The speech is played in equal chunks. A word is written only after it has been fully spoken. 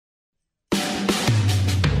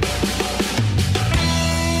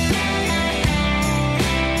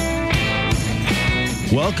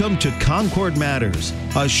Welcome to Concord Matters,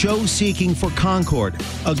 a show seeking for concord,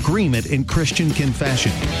 agreement in Christian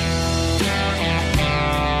confession.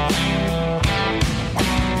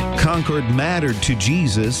 Concord mattered to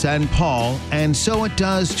Jesus and Paul, and so it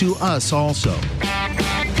does to us also.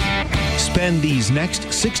 Spend these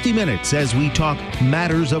next 60 minutes as we talk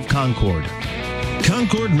matters of Concord.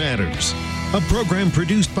 Concord Matters, a program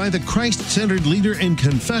produced by the Christ-centered leader in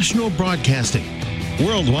confessional broadcasting,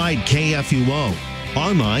 worldwide KFUO,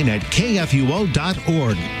 online at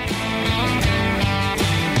kfuo.org.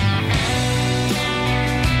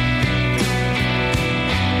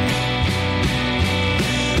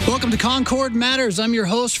 Welcome to Concord Matters. I'm your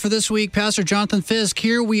host for this week, Pastor Jonathan Fisk.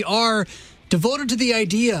 Here we are devoted to the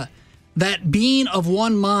idea that being of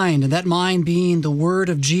one mind, and that mind being the Word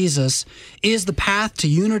of Jesus, is the path to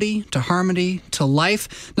unity, to harmony, to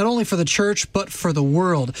life, not only for the church, but for the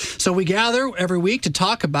world. So we gather every week to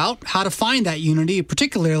talk about how to find that unity,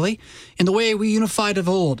 particularly in the way we unified of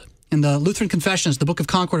old. In the Lutheran Confessions, the Book of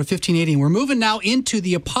Concord of 1580. And we're moving now into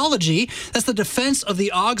the Apology. That's the defense of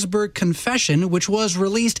the Augsburg Confession, which was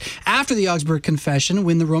released after the Augsburg Confession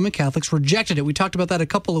when the Roman Catholics rejected it. We talked about that a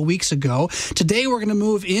couple of weeks ago. Today, we're going to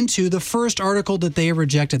move into the first article that they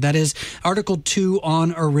rejected. That is Article 2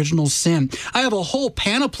 on original sin. I have a whole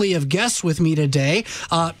panoply of guests with me today.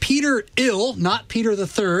 Peter Ill, not Peter the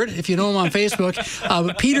Third, if you know him on Facebook,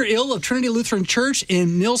 but Peter Ill of Trinity Lutheran Church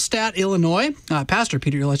in Millstadt, Illinois. Pastor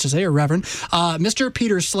Peter Ill, let's just say, or Reverend. Mr.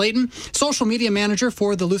 Peter Slayton, social media manager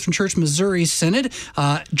for the Lutheran Church Missouri Synod.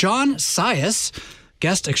 John Sias,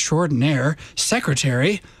 guest extraordinaire,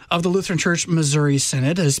 secretary of the Lutheran Church Missouri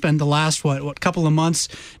Synod, has spent the last, couple of months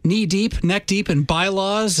knee-deep, neck-deep in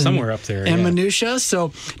bylaws and, somewhere up there, and minutia.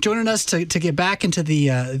 So joining us to get back into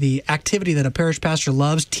the activity that a parish pastor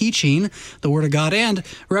loves, teaching the Word of God, and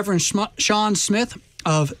Reverend Sean Smith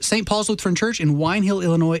of St. Paul's Lutheran Church in Wine Hill,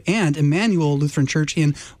 Illinois, and Emmanuel Lutheran Church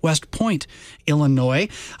in West Point, Illinois.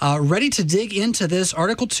 Ready to dig into this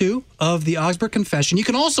Article 2 of the Augsburg Confession. You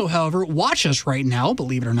can also, however, watch us right now,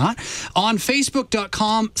 believe it or not, on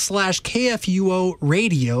Facebook.com/KFUO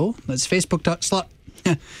Radio. That's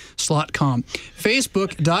Facebook.com.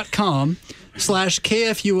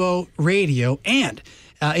 Facebook.com/KFUO Radio. And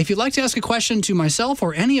if you'd like to ask a question to myself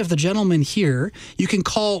or any of the gentlemen here, you can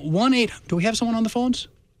call 1-800. Do we have someone on the phones?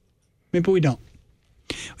 Maybe we don't.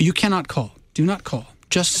 You cannot call. Do not call.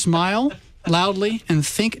 Just smile loudly and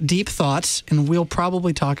think deep thoughts, and we'll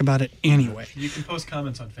probably talk about it anyway. You can post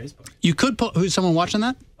comments on Facebook. You could who's someone watching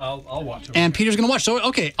that? I'll watch it. And Peter's going to watch. So,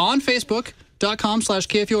 okay, on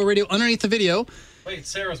Facebook.com/KFUO Radio, underneath the video. Wait,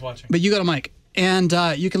 Sarah's watching. But you got a mic. And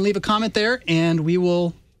you can leave a comment there, and we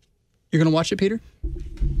will... You're going to watch it, Peter?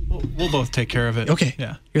 We'll both take care of it. Okay.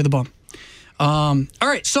 Yeah. You're the bum. All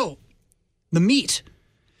right. So the meat.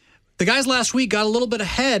 The guys last week got a little bit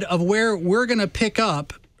ahead of where we're going to pick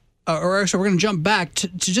up, or actually we're going to jump back to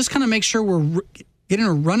just kind of make sure we're getting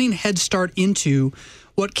a running head start into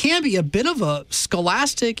what can be a bit of a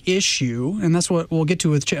scholastic issue, and that's what we'll get to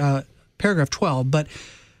with paragraph 12. But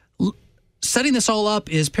setting this all up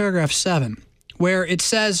is paragraph 7, where it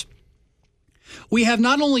says, "We have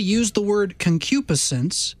not only used the word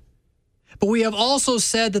concupiscence, but we have also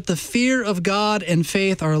said that the fear of God and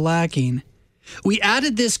faith are lacking. We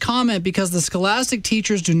added this comment because the scholastic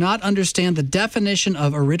teachers do not understand the definition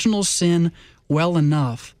of original sin well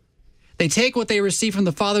enough. They take what they receive from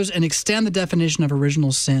the fathers and extend the definition of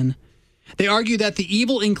original sin. They argue that the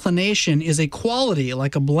evil inclination is a quality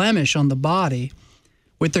like a blemish on the body.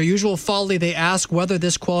 With their usual folly, they ask whether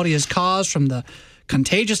this quality is caused from the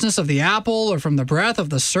contagiousness of the apple or from the breath of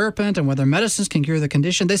the serpent, and whether medicines can cure the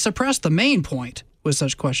condition. They suppress the main point with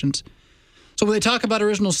such questions. So when they talk about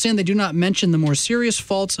original sin, they do not mention the more serious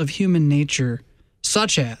faults of human nature,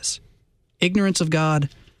 such as ignorance of God,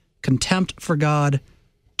 contempt for God,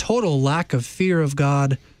 total lack of fear of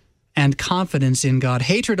God, and confidence in God,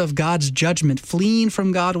 hatred of God's judgment, fleeing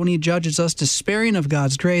from God when he judges us, despairing of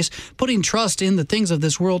God's grace, putting trust in the things of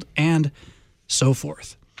this world, and so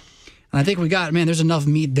forth." And I think there's enough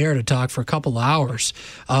meat there to talk for a couple of hours.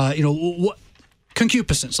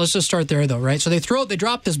 Concupiscence. Let's just start there, though, right? So they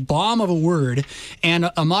drop this bomb of a word,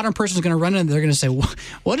 and a modern person is going to run in and they're going to say,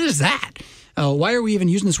 what is that? Why are we even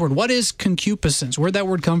using this word? What is concupiscence? Where'd that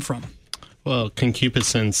word come from? Well,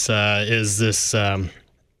 concupiscence is this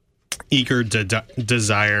eager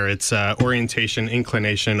desire. It's orientation,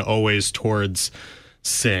 inclination always towards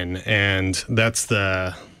sin. And that's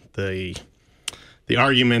the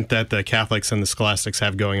argument that the Catholics and the Scholastics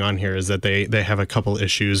have going on here, is that they have a couple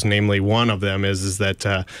issues. Namely, one of them is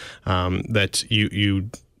that that you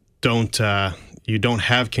don't you don't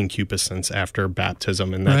have concupiscence after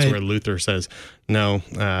baptism, and that's Right. where Luther says, no,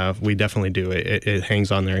 we definitely do. It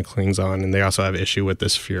hangs on there and clings on, and they also have issue with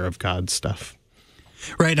this fear of God stuff.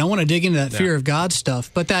 Right. I want to dig into that fear of God stuff,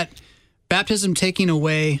 but that baptism taking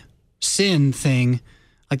away sin thing,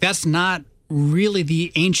 like that's not really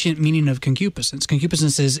the ancient meaning of concupiscence.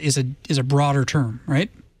 Concupiscence is a broader term, right?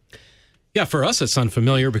 Yeah, for us it's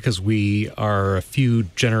unfamiliar because we are a few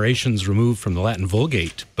generations removed from the Latin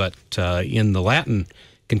Vulgate, but in the Latin,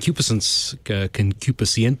 concupiscence,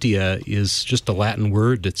 concupiscentia, is just a Latin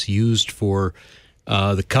word that's used for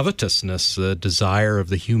the covetousness, the desire of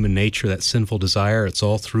the human nature, that sinful desire. It's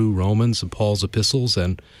all through Romans and Paul's epistles,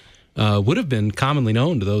 and would have been commonly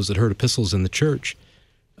known to those that heard epistles in the church.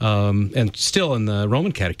 And still in the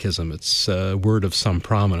Roman Catechism, it's a word of some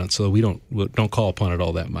prominence, so we don't call upon it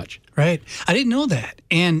all that much. Right. I didn't know that.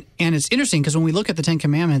 And it's interesting because when we look at the Ten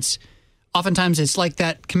Commandments, oftentimes it's like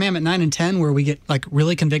that commandment 9 and 10 where we get like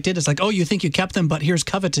really convicted. It's like, oh, you think you kept them, but here's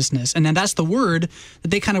covetousness. And then that's the word that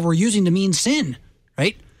they kind of were using to mean sin,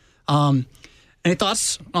 right? Any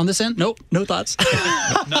thoughts on this end? Nope, no thoughts.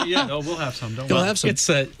 Not yet. No, we'll have some. Don't We'll worry. have some. It's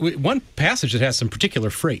one passage that has some particular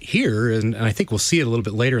freight here, and I think we'll see it a little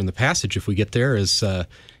bit later in the passage if we get there, is if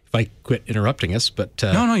I quit interrupting us. But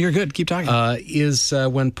No, you're good. Keep talking. Is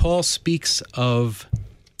when Paul speaks of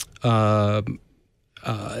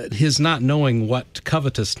his not knowing what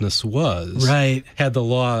covetousness was, Right. had the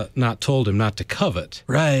law not told him not to covet.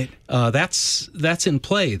 Right. That's in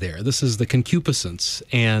play there. This is the concupiscence,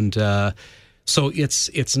 and so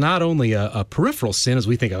it's not only a peripheral sin as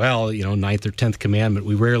we think of, well, ninth or 10th commandment.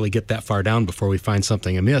 We rarely get that far down before we find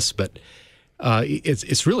something amiss, but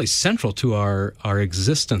it's really central to our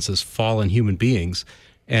existence as fallen human beings,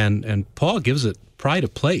 and Paul gives it pride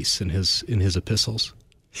of place in his epistles.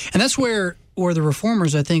 And that's where the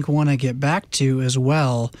reformers, I think, want to get back to as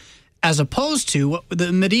well, as opposed to what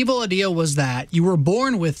the medieval idea was that you were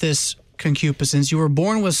born with this concupiscence, you were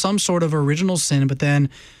born with some sort of original sin, but then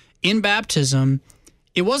in baptism,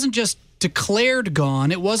 it wasn't just declared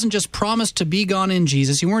gone, it wasn't just promised to be gone in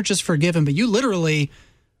Jesus, you weren't just forgiven, but you literally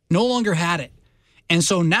no longer had it. And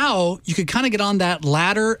so now you could kind of get on that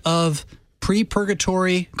ladder of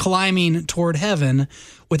pre-purgatory climbing toward heaven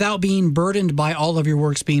without being burdened by all of your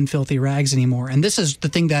works being filthy rags anymore. And this is the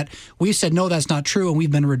thing that we've said, no, that's not true, and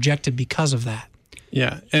we've been rejected because of that.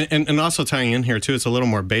 Yeah, and also tying in here, too, it's a little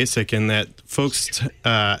more basic in that folks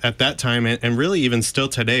at that time, and really even still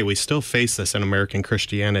today, we still face this in American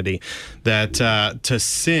Christianity, that to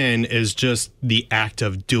sin is just the act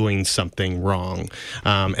of doing something wrong.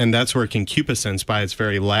 And that's where concupiscence, by its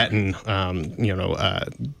very Latin,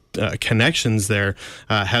 connections there,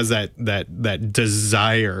 has that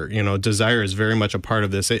desire. Desire is very much a part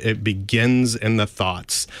of this. It begins in the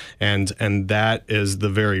thoughts, and that is the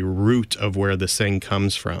very root of where the sin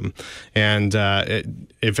comes from. And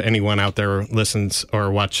if anyone out there listens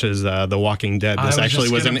or watches The Walking Dead, this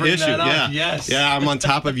actually was an issue. Yeah, I'm on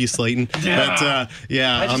top of you, Slayton. Yeah.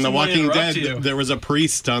 But on The Walking Dead, there was a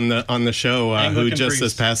priest on the show who just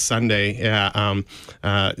this past Sunday,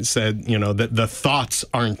 said that the thoughts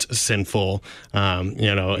aren't sinful,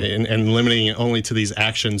 and limiting it only to these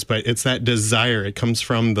actions, but it's that desire. It comes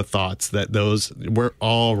from the thoughts that we're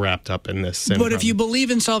all wrapped up in this sin. But if you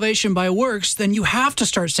believe in salvation by works, then you have to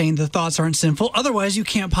start saying the thoughts aren't sinful. Otherwise, you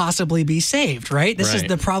can't possibly be saved, right? This is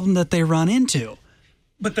the problem that they run into.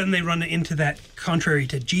 But then they run into that contrary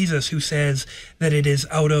to Jesus, who says that it is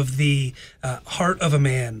out of the heart of a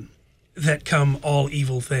man that come all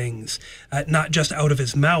evil things, not just out of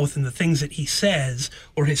his mouth and the things that he says,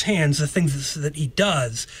 or his hands, the things that he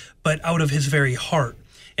does, but out of his very heart.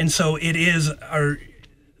 And so it is our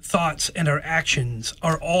thoughts and our actions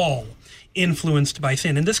are all influenced by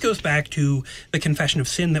sin. And this goes back to the confession of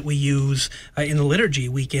sin that we use in the liturgy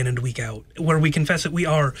week in and week out, where we confess that we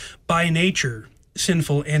are by nature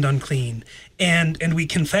sinful and unclean, and we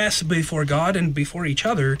confess before God and before each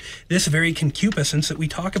other this very concupiscence that we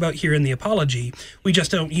talk about here in the Apology. We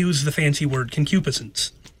just don't use the fancy word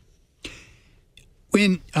concupiscence.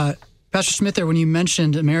 When Pastor Smith there, when you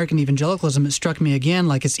mentioned American evangelicalism, it struck me again,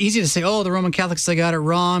 like it's easy to say, oh, the Roman Catholics, they got it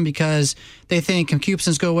wrong because they think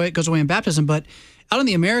concupiscence goes away in baptism, but out in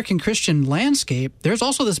the American Christian landscape, there's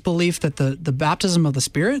also this belief that the baptism of the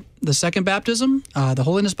Spirit, the second baptism, the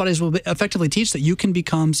holiness bodies will effectively teach that you can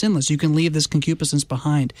become sinless. You can leave this concupiscence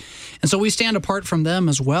behind. And so we stand apart from them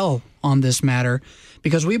as well on this matter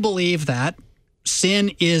because we believe that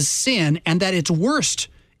sin is sin and that its worst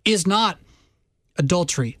is not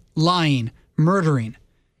adultery, lying, murdering.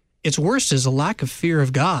 Its worst is a lack of fear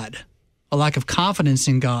of God a lack of confidence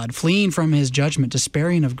in God, fleeing from his judgment,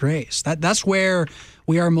 despairing of grace. That's where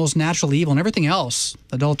we are most naturally evil, and everything else,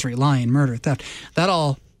 adultery, lying, murder, theft, that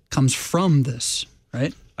all comes from this,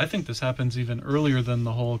 right? I think this happens even earlier than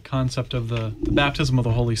the whole concept of the baptism of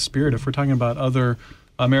the Holy Spirit. If we're talking about other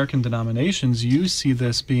American denominations, you see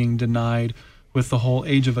this being denied with the whole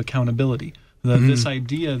age of accountability. This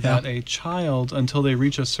idea that a child, until they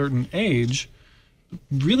reach a certain age,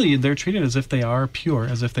 really they're treated as if they are pure,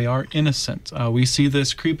 as if they are innocent. We see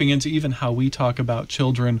this creeping into even how we talk about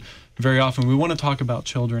children very often. We want to talk about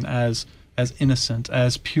children as innocent,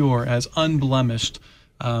 as pure, as unblemished.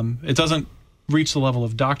 It doesn't reach the level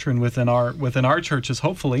of doctrine within our churches,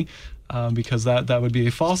 hopefully, because that would be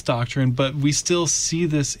a false doctrine. But we still see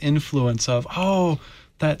this influence of, oh,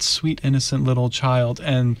 that sweet innocent little child,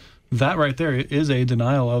 and that right there is a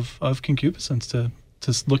denial of concupiscence to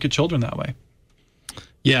look at children that way.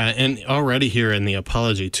 Yeah, and already here in the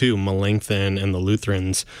Apology, too, Melanchthon and the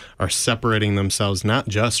Lutherans are separating themselves not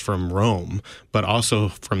just from Rome, but also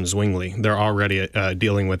from Zwingli. They're already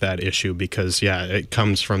dealing with that issue because, it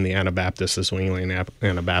comes from the Anabaptists, the Zwingli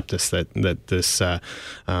Anabaptists, that this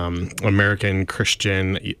American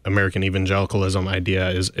Christian, American evangelicalism idea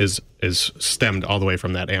is stemmed all the way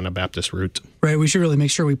from that Anabaptist root. Right, we should really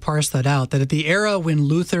make sure we parse that out, that at the era when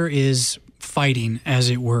Luther is fighting, as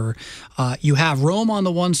it were, you have Rome on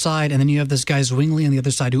the one side, and then you have this guy Zwingli on the other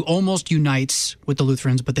sside who almost unites with the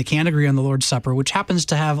Lutherans, but they can't agree on the Lord's Supper, which happens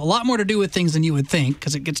to have a lot more to do with things than you would think,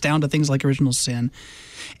 because it gets down to things like original sin.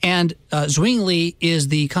 And Zwingli is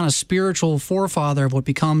the kind of spiritual forefather of what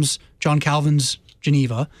becomes John Calvin's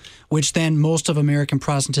Geneva, which then most of American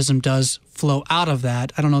Protestantism does flow out of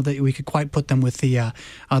that. I don't know that we could quite put them with the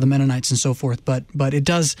Mennonites and so forth, but it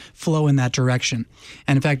does flow in that direction.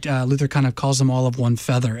 And in fact, Luther kind of calls them all of one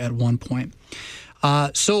feather at one point.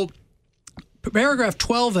 So paragraph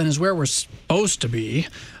 12 then is where we're supposed to be,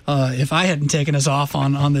 if I hadn't taken us off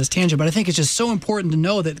on this tangent. But I think it's just so important to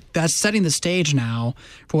know that that's setting the stage now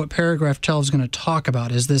for what paragraph 12 is going to talk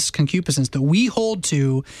about, is this concupiscence that we hold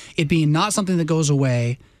to it being not something that goes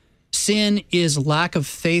away. Sin is lack of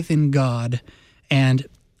faith in God, and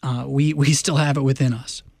we still have it within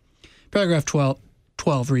us. Paragraph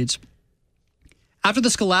 12 reads, after the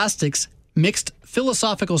scholastics mixed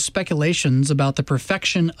philosophical speculations about the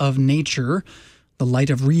perfection of nature, the light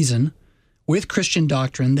of reason, with Christian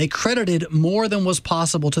doctrine, they credited more than was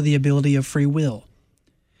possible to the ability of free will.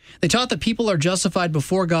 They taught that people are justified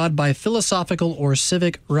before God by philosophical or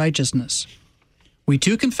civic righteousness. We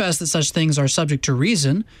too confess that such things are subject to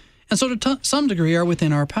reason, and so to some degree are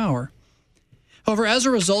within our power. However, as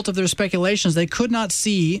a result of their speculations, they could not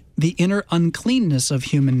see the inner uncleanness of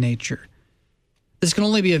human nature. This can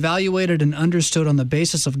only be evaluated and understood on the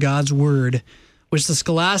basis of God's Word, which the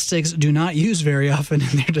scholastics do not use very often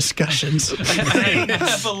in their discussions. I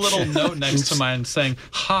have a little note next to mine saying,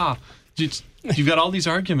 you've got all these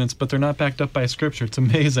arguments, but they're not backed up by Scripture. It's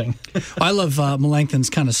amazing. I love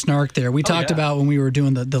Melanchthon's kind of snark there. We talked about when we were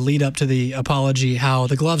doing the lead up to the Apology how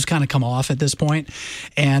the gloves kind of come off at this point,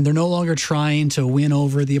 and they're no longer trying to win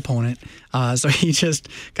over the opponent. So he just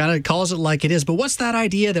kind of calls it like it is. But what's that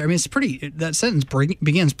idea there? I mean, that sentence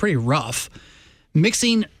begins pretty rough.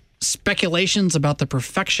 Mixing speculations about the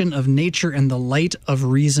perfection of nature and the light of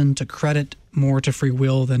reason to credit more to free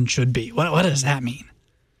will than should be. What does that mean?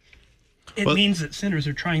 It means that sinners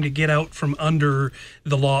are trying to get out from under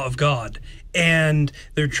the law of God, and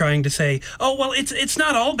they're trying to say, "Oh, well, it's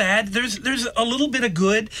not all bad. There's a little bit of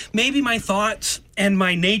good. Maybe my thoughts and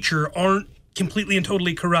my nature aren't completely and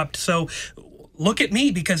totally corrupt. So look at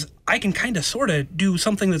me because I can kind of sort of do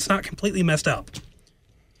something that's not completely messed up."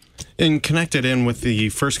 And connected in with the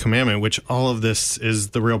first commandment, which all of this is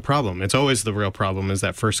the real problem. It's always the real problem, is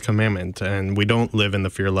that first commandment. And we don't live in the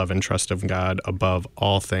fear, love, and trust of God above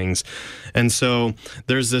all things. And so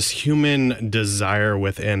there's this human desire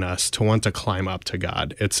within us to want to climb up to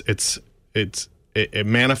God. It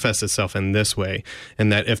manifests itself in this way,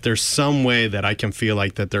 and that if there's some way that I can feel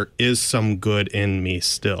like that there is some good in me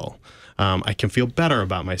still, I can feel better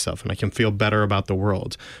about myself and I can feel better about the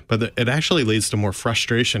world. But it actually leads to more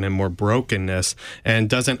frustration and more brokenness and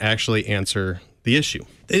doesn't actually answer the issue.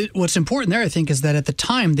 What's important there, I think, is that at the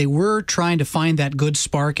time they were trying to find that good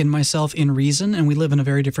spark in myself in reason, and we live in a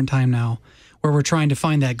very different time now where we're trying to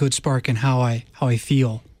find that good spark in how I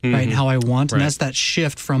feel, right, and how I want. And that's that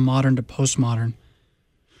shift from modern to postmodern.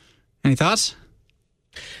 Any thoughts?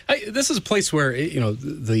 This is a place where,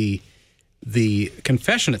 the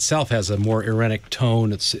confession itself has a more irenic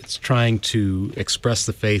tone. It's trying to express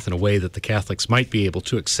the faith in a way that the Catholics might be able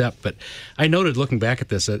to accept. But I noted, looking back at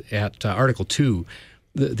this, at Article 2,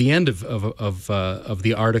 the end of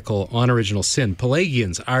the article on original sin,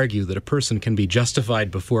 Pelagians argue that a person can be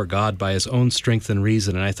justified before God by his own strength and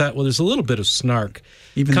reason. And I thought, well, there's a little bit of snark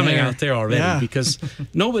Even coming there. out there already Yeah. because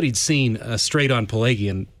nobody'd seen a straight-on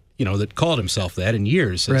Pelagian, that called himself that in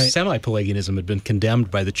years. Right. Semi-Pelagianism had been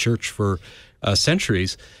condemned by the church for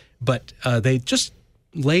centuries, but they just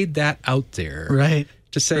laid that out there. Right.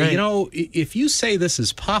 To say, Right. if you say this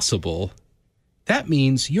is possible, that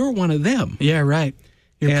means you're one of them. Yeah, right.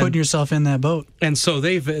 You're And- putting yourself in that boat. And so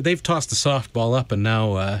they've tossed the softball up, and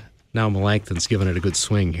now Melanchthon's given it a good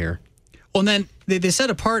swing here. Well, and then they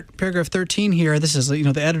set apart paragraph 13 here. This is,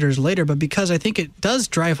 the editors later, but because I think it does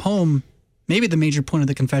drive home maybe the major point of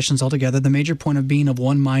the Confessions altogether, the major point of being of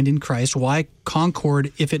one mind in Christ, why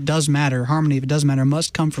concord, if it does matter, harmony, if it does matter,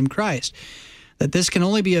 must come from Christ. That this can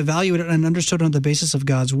only be evaluated and understood on the basis of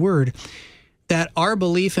God's word. That our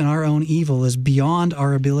belief in our own evil is beyond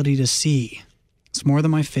our ability to see. It's more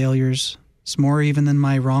than my failures. It's more even than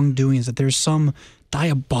my wrongdoings, that there's some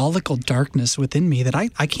diabolical darkness within me that I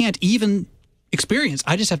can't even experience.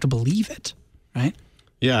 I just have to believe it, right?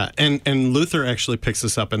 Yeah, and Luther actually picks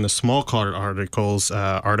this up in the Small Card Articles,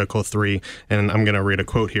 Article 3, and I'm going to read a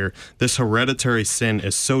quote here. This hereditary sin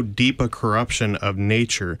is so deep a corruption of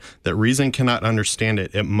nature that reason cannot understand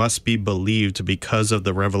it. It must be believed because of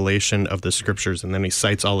the revelation of the Scriptures. And then he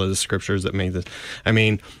cites all of the Scriptures that make this. I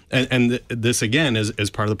mean, and this again is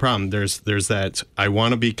part of the problem. There's that I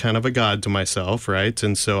want to be kind of a god to myself, right?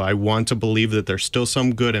 And so I want to believe that there's still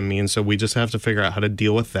some good in me, and so we just have to figure out how to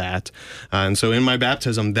deal with that. And so in my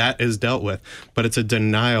baptism, that is dealt with, but it's a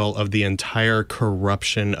denial of the entire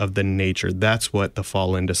corruption of the nature. That's what the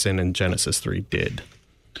fall into sin in Genesis 3 did.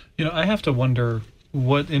 I have to wonder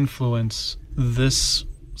what influence the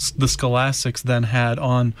scholastics then had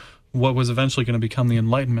on what was eventually going to become the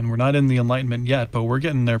Enlightenment. We're not in the Enlightenment yet, but we're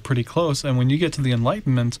getting there pretty close. And when you get to the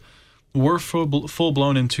Enlightenment, we're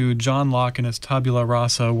full-blown into John Locke and his tabula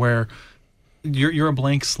rasa, where you're a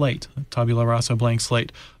blank slate, tabula rasa, blank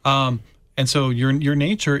slate. And so your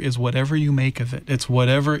nature is whatever you make of it. It's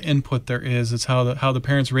whatever input there is. It's how the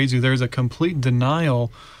parents raise you. There's a complete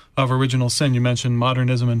denial of original sin. You mentioned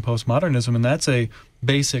modernism and postmodernism, and that's a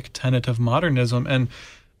basic tenet of modernism. And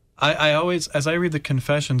I always, as I read the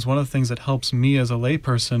Confessions, one of the things that helps me as a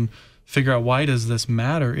layperson figure out why does this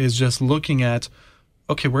matter is just looking at,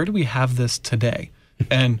 okay, where do we have this today?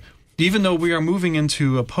 And even though we are moving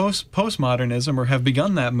into a postmodernism or have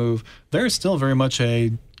begun that move, there is still very much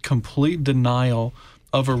a complete denial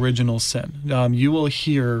of original sin. You will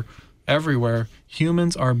hear everywhere,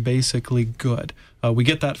 humans are basically good. We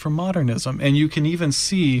get that from modernism. And you can even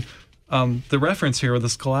see the reference here of the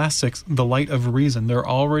scholastics, the light of reason. They're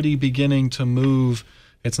already beginning to move.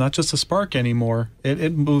 It's not just a spark anymore.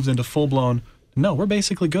 It moves into full-blown, no, we're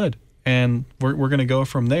basically good. And we're going to go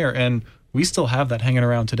from there. And we still have that hanging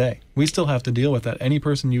around today. We still have to deal with that. Any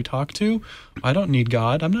person you talk to, I don't need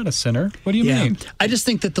God. I'm not a sinner. What do you mean? I just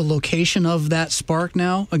think that the location of that spark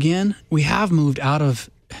now, again, we have moved out of.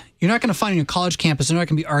 You're not going to find in a college campus, they're not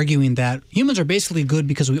going to be arguing that humans are basically good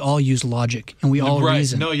because we all use logic and we all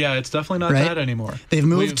reason. No, yeah, it's definitely not Right? that anymore. They've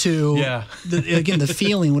moved to, yeah. the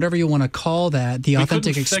feeling, whatever you want to call that, the We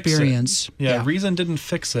authentic couldn't fix it. experience. Yeah, reason didn't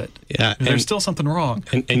fix it. Yeah, There's still something wrong.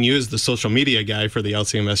 And you as the social media guy for the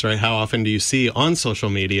LCMS, right? How often do you see on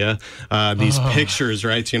social media these pictures,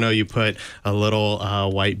 right? You put a little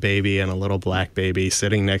white baby and a little black baby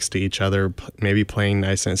sitting next to each other, maybe playing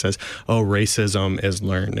nice, and it says, oh, racism is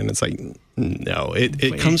learned. And it's like, no,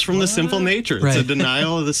 it comes from the sinful nature. It's a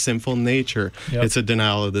denial of the sinful nature. Yep. It's a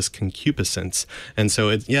denial of this concupiscence. And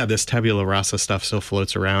so, this tabula rasa stuff still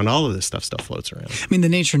floats around. All of this stuff still floats around. I mean, the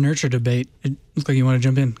nature-nurture debate, it looks like you want to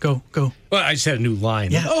jump in. Go. Well, I just had a new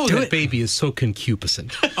line. Yeah, oh, do that it. baby is so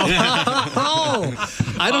concupiscent.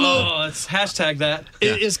 I don't know. Oh, let's hashtag that.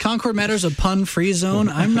 Is Concord Matters a pun-free zone?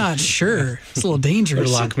 I'm not sure. It's a little dangerous.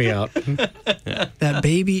 It'll lock me out. That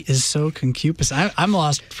baby is so concupiscent. I'm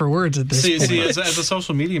lost for words at this point. See, as a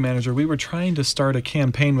social media manager, we were trying to start a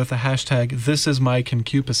campaign with the hashtag "This is my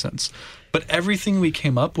concupiscence," but everything we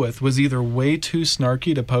came up with was either way too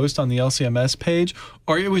snarky to post on the LCMS page,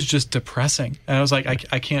 or it was just depressing. And I was like,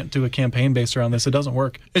 I can't do a campaign based around this. It doesn't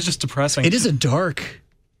work. It's just depressing. It is a dark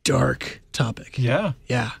topic. Yeah.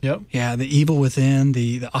 Yeah. Yep. Yeah, the evil within,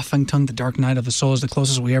 the Affentung, the dark night of the soul is the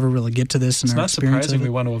closest we ever really get to this in It's our not experience surprising of we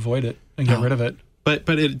it. want to avoid it and get rid of it. But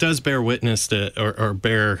it does bear witness to or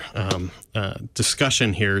bear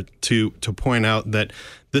discussion here to point out that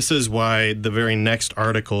this is why the very next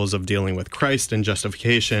articles of dealing with Christ and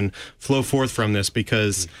justification flow forth from this,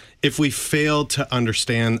 because if we fail to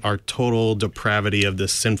understand our total depravity of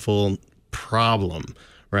this sinful problem,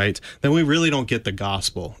 right, then we really don't get the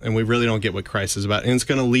gospel, and we really don't get what Christ is about. And it's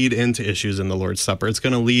going to lead into issues in the Lord's Supper. It's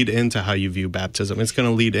going to lead into how you view baptism. It's going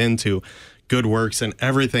to lead into good works and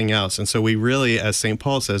everything else. And so we really, as St.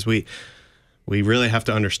 Paul says, we really have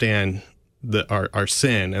to understand our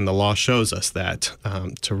sin, and the law shows us that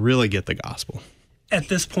to really get the gospel. At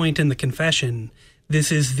this point in the confession,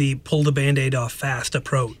 this is the pull the Band-Aid off fast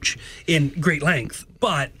approach in great length,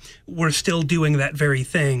 but we're still doing that very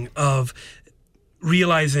thing of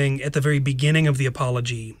realizing at the very beginning of the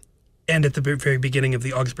apology and at the very beginning of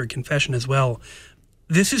the Augsburg Confession as well,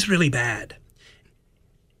 this is really bad.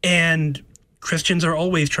 And Christians are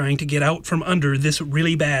always trying to get out from under this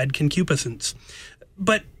really bad concupiscence.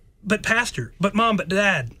 But Pastor, but Mom, but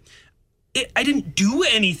Dad, I didn't do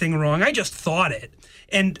anything wrong. I just thought it.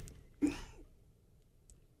 And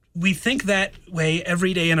we think that way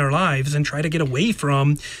every day in our lives and try to get away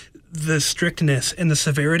from the strictness and the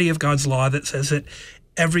severity of God's law that says that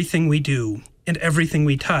everything we do and everything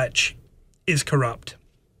we touch is corrupt.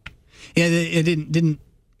 Yeah, it didn't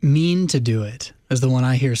mean to do it, is the one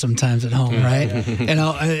I hear sometimes at home, right? And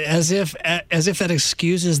as if that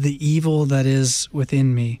excuses the evil that is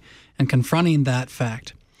within me, and confronting that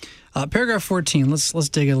fact. Paragraph 14. Let's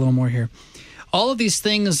dig a little more here. All of these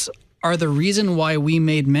things are the reason why we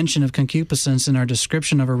made mention of concupiscence in our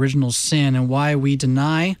description of original sin, and why we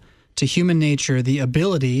deny to human nature the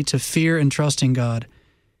ability to fear and trust in God.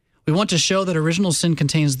 We want to show that original sin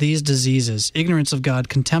contains these diseases: ignorance of God,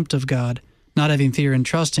 contempt of God, not having fear and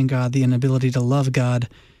trust in God, the inability to love God.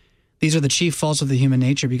 These are the chief faults of the human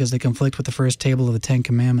nature because they conflict with the first table of the Ten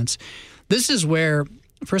Commandments. This is where,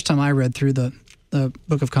 the first time I read through the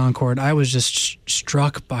Book of Concord, I was just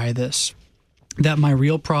struck by this, that my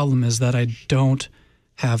real problem is that I don't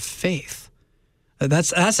have faith.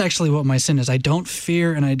 That's actually what my sin is. I don't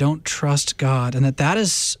fear and I don't trust God, and that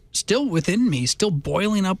is still within me, still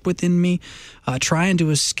boiling up within me, trying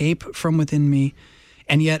to escape from within me.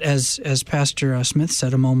 And yet, as Pastor Smith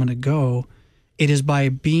said a moment ago, it is by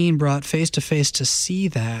being brought face to face to see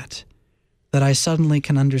that I suddenly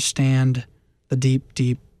can understand the deep,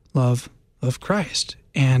 deep love of Christ.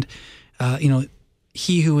 And,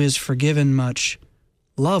 he who is forgiven much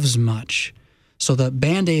loves much. So the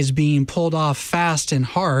Band-Aid is being pulled off fast and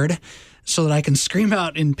hard so that I can scream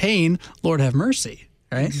out in pain, Lord have mercy,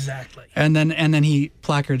 right? Exactly. And then he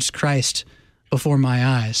placards Christ before my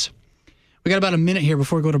eyes. We got about a minute here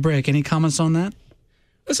before we go to break. Any comments on that?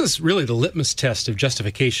 This is really the litmus test of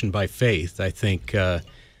justification by faith. I think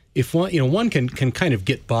if one can kind of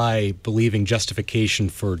get by believing justification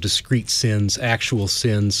for discrete sins, actual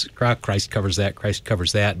sins. Christ covers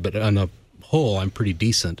that, but on the whole, I'm pretty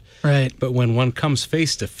decent. Right. But when one comes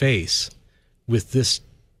face to face with this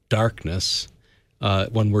darkness,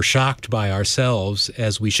 when we're shocked by ourselves,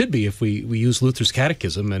 as we should be if we use Luther's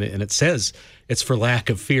catechism, and it says it's for lack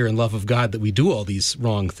of fear and love of God that we do all these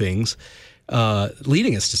wrong things,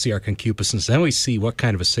 leading us to see our concupiscence. Then we see what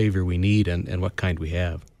kind of a Savior we need and what kind we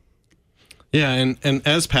have. Yeah, and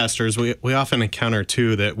as pastors, we often encounter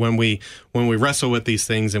too that when we wrestle with these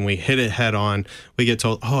things and we hit it head on, we get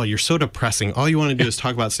told, "Oh, you're so depressing. All you want to do is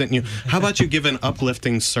talk about sin. How about you give an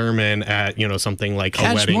uplifting sermon at something like a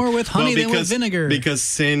wedding? Catch more with honey than with vinegar." Because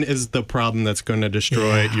sin is the problem that's going to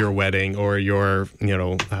destroy your wedding or your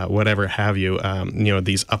whatever have you.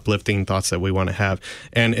 These uplifting thoughts that we want to have,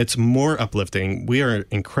 and it's more uplifting. We are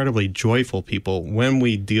incredibly joyful people when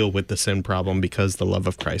we deal with the sin problem because the love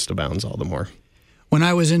of Christ abounds all the more. When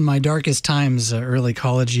I was in my darkest times, early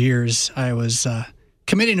college years, I was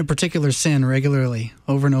committing a particular sin regularly,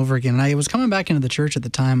 over and over again. And I was coming back into the church at the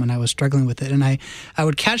time, and I was struggling with it. And I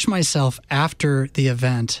would catch myself after the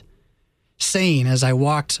event saying, as I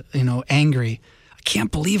walked, angry, "I can't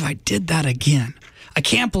believe I did that again. I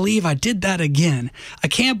can't believe I did that again. I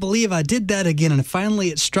can't believe I did that again." And finally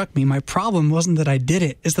it struck me, my problem wasn't that I did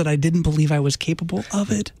it, it's that I didn't believe I was capable of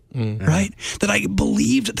it, right? That I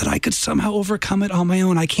believed that I could somehow overcome it on my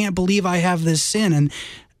own. I can't believe I have this sin. And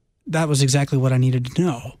that was exactly what I needed to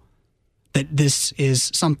know. That this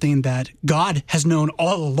is something that God has known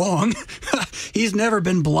all along. He's never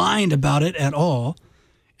been blind about it at all.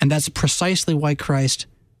 And that's precisely why Christ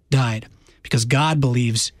died. Because God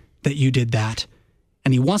believes that you did that.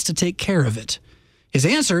 And he wants to take care of it. His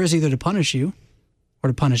answer is either to punish you or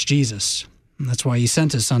to punish Jesus. And that's why he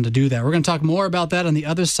sent his son to do that. We're going to talk more about that on the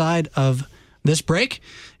other side of this break.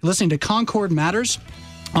 You're listening to Concord Matters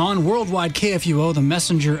on Worldwide KFUO, the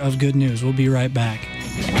messenger of good news. We'll be right back.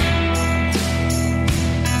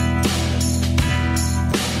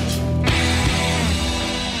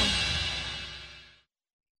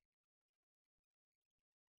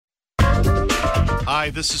 Hi,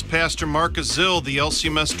 this is Pastor Mark Azil, the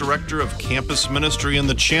LCMS Director of Campus Ministry and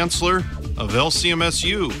the Chancellor of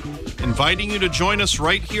LCMSU, inviting you to join us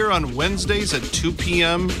right here on Wednesdays at 2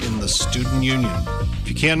 p.m. in the Student Union. If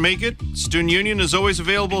you can't make it, Student Union is always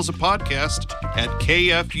available as a podcast at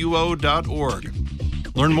kfuo.org.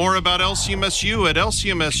 Learn more about LCMSU at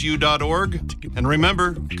lcmsu.org. And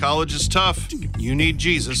remember, college is tough. You need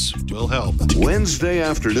Jesus. We'll help. Wednesday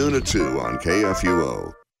afternoon at 2 on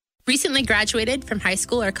KFUO. Recently graduated from high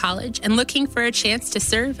school or college and looking for a chance to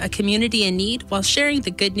serve a community in need while sharing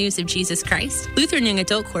the good news of Jesus Christ? Lutheran Young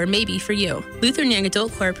Adult Corps may be for you. Lutheran Young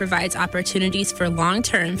Adult Corps provides opportunities for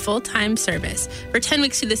long-term, full-time service for 10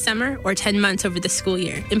 weeks through the summer or 10 months over the school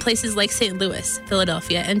year in places like St. Louis,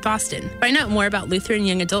 Philadelphia, and Boston. Find out more about Lutheran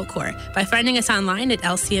Young Adult Corps by finding us online at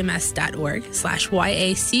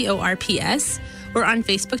lcms.org/YACORPS or on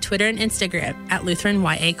Facebook, Twitter, and Instagram at Lutheran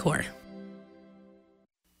YA Corps.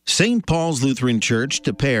 St. Paul's Lutheran Church,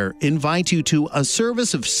 De Pere, invites you to a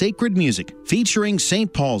service of sacred music featuring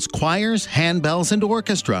St. Paul's choirs, handbells, and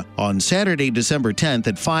orchestra on Saturday, December 10th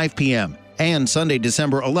at 5 p.m. and Sunday,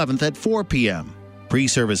 December 11th at 4 p.m.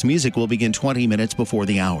 Pre-service music will begin 20 minutes before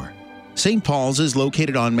the hour. St. Paul's is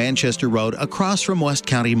located on Manchester Road across from West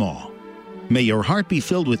County Mall. May your heart be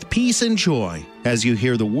filled with peace and joy as you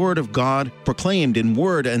hear the Word of God proclaimed in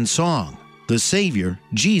word and song. The Savior,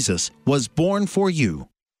 Jesus, was born for you.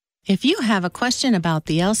 If you have a question about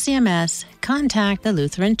the LCMS, contact the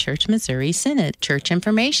Lutheran Church Missouri Synod Church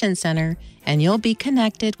Information Center, and you'll be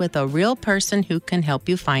connected with a real person who can help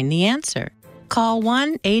you find the answer. Call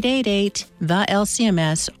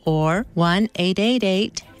 1-888-THE-LCMS or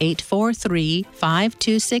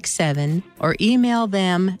 1-888-843-5267 or email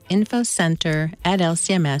them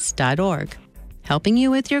infocenter@lcms.org. Helping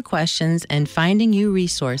you with your questions and finding you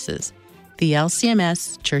resources. The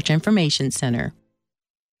LCMS Church Information Center.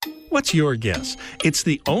 What's your guess? It's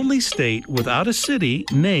the only state without a city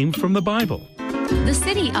named from the Bible. The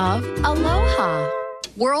city of Aloha.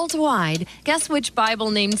 Worldwide, guess which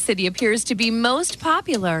Bible-named city appears to be most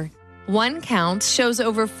popular? One count shows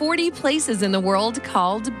over 40 places in the world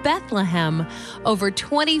called Bethlehem, over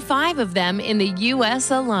 25 of them in the U.S.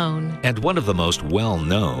 alone. And one of the most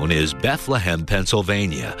well-known is Bethlehem,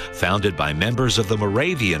 Pennsylvania, founded by members of the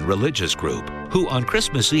Moravian religious group, who on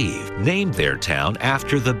Christmas Eve named their town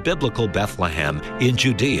after the biblical Bethlehem in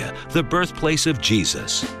Judea, the birthplace of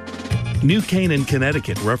Jesus. New Canaan,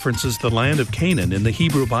 Connecticut references the land of Canaan in the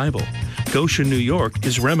Hebrew Bible. Goshen, New York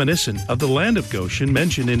is reminiscent of the land of Goshen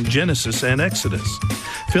mentioned in Genesis and Exodus.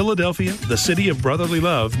 Philadelphia, the city of brotherly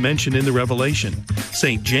love mentioned in the Revelation.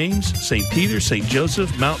 St. James, St. Peter, St.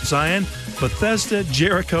 Joseph, Mount Zion, Bethesda,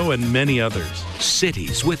 Jericho, and many others.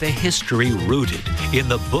 Cities with a history rooted in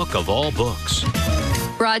the book of all books.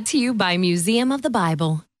 Brought to you by Museum of the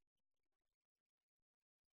Bible.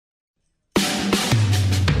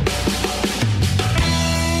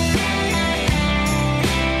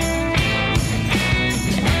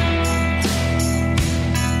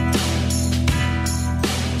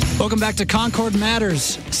 Welcome back to Concord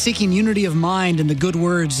Matters, seeking unity of mind in the good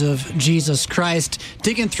words of Jesus Christ.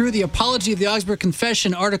 Digging through the Apology of the Augsburg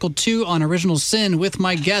Confession, Article 2 on Original Sin with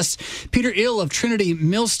my guests, Peter Ill of Trinity,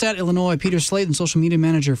 Millstadt, Illinois, Peter Slayton, Social Media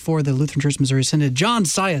Manager for the Lutheran Church Missouri Synod, John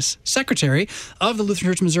Sias, Secretary of the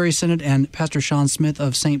Lutheran Church Missouri Synod, and Pastor Sean Smith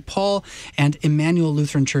of St. Paul and Emmanuel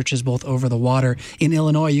Lutheran Churches, both over the water in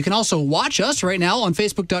Illinois. You can also watch us right now on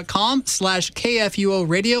Facebook.com/KFUO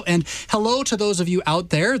Radio. And hello to those of you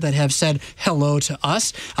out there that have said hello to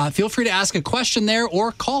us. Feel free to ask a question there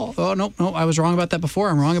or call. Oh, no, I was wrong about that before.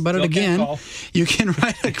 I'm wrong about it again. You can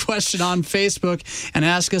write a question on Facebook and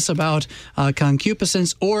ask us about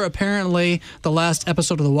concupiscence, or apparently the last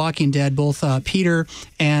episode of The Walking Dead. Both Peter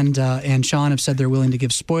and Sean have said they're willing to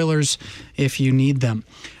give spoilers if you need them.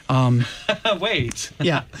 Wait.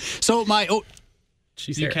 Yeah. So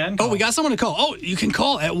She's you can call. Oh, we got someone to call. Oh, you can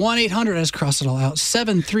call at 1-800, let's cross it all out,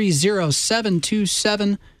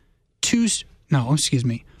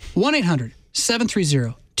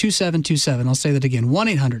 730-727-1-800-730-2727. I'll say that again,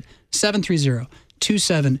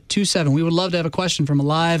 1-800-730-2727. We would love to have a question from a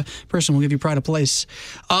live person. We'll give you pride of place.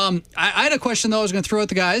 I had a question, though, I was going to throw at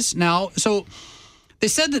the guys now. So they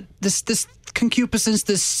said that this concupiscence,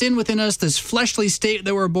 this sin within us, this fleshly state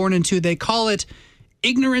that we're born into, they call it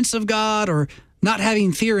ignorance of God, or not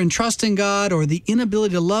having fear and trust in God, or the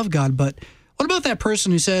inability to love God. But what about that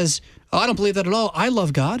person who says, oh, I don't believe that at all. I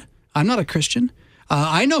love God. I'm not a Christian.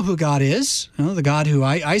 I know who God is, the God who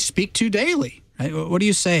I speak to daily. Right? What do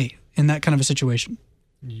you say in that kind of a situation?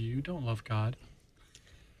 You don't love God.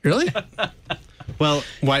 Really? Well,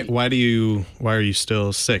 why are you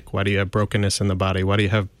still sick? Why do you have brokenness in the body? Why do you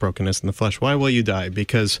have brokenness in the flesh? Why will you die?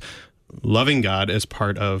 Because loving God is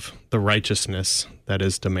part of the righteousness that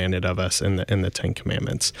is demanded of us in the Ten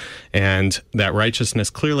Commandments. And that righteousness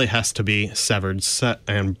clearly has to be severed, set,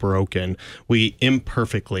 and broken. We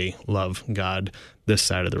imperfectly love God this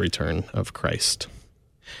side of the return of Christ.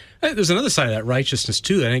 There's another side of that righteousness,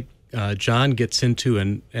 too. I think John gets into,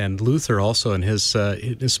 and Luther also in his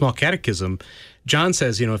small catechism, John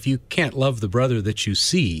says, if you can't love the brother that you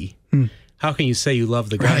see, how can you say you love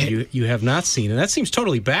the God you have not seen? And that seems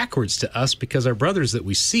totally backwards to us, because our brothers that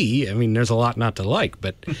we see, there's a lot not to like,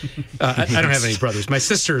 but I don't have any brothers. My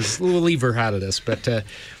sisters, we'll leave her out of this, but,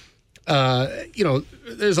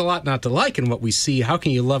 there's a lot not to like in what we see. How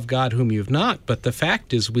can you love God whom you've not? But the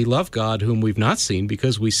fact is, we love God whom we've not seen,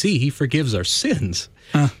 because we see He forgives our sins.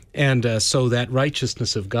 And so that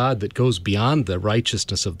righteousness of God that goes beyond the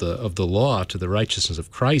righteousness of the law to the righteousness of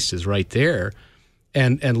Christ is right there.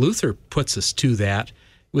 And Luther puts us to that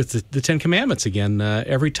with the Ten Commandments again.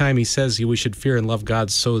 Every time he says we should fear and love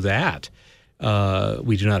God so that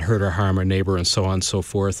we do not hurt or harm our neighbor, and so on and so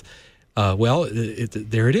forth.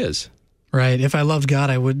 There it is. Right. If I loved God,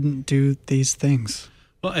 I wouldn't do these things.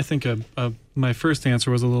 Well, I think my first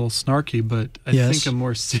answer was a little snarky, but I think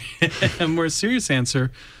a more serious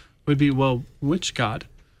answer would be, well, which God?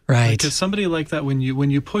 Right. Because somebody like that, when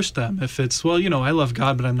you push them, if it's, I love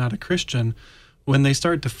God, but I'm not a Christian, when they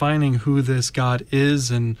start defining who this God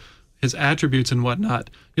is and his attributes and whatnot,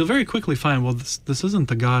 you'll very quickly find, well, this isn't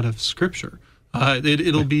the God of Scripture.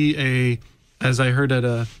 It'll be as I heard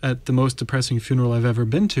at the most depressing funeral I've ever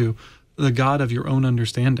been to, the God of your own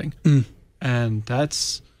understanding. And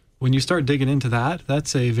that's, when you start digging into that,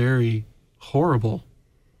 that's a very horrible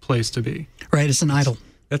place to be. Right, it's an idol.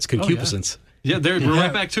 That's concupiscence. Yeah, we're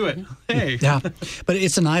right back to it. Hey. Yeah, but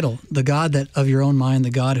it's an idol. The God that of your own mind,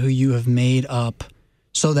 the God who you have made up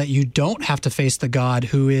so that you don't have to face the God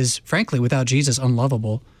who is, frankly, without Jesus,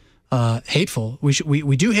 unlovable, hateful.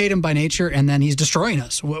 We do hate him by nature, and then he's destroying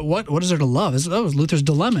us. What is there to love? That was Luther's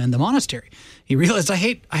dilemma in the monastery. He realized, I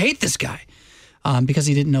hate this guy. Because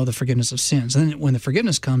he didn't know the forgiveness of sins. And then when the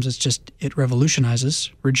forgiveness comes, it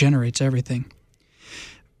revolutionizes, regenerates everything.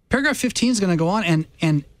 Paragraph 15 is going to go on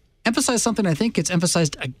and emphasize something I think gets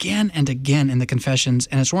emphasized again and again in the Confessions,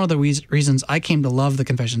 and it's one of the reasons I came to love the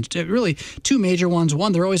Confessions. Really, two major ones.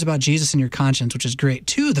 One, they're always about Jesus and your conscience, which is great.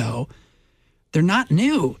 Two, though, they're not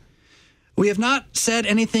new. We have not said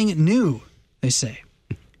anything new, they say.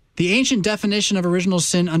 The ancient definition of original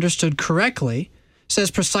sin understood correctly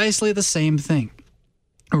says precisely the same thing.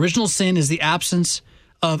 Original sin is the absence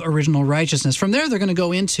of original righteousness. From there, they're going to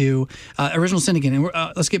go into original sin again. And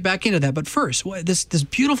let's get back into that. But first, this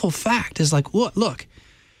beautiful fact is like, look,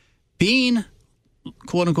 being,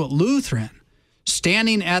 quote-unquote, Lutheran,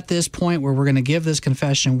 standing at this point where we're going to give this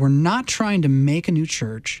confession, we're not trying to make a new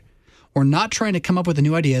church. We're not trying to come up with a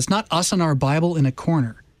new idea. It's not us and our Bible in a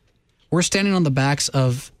corner. We're standing on the backs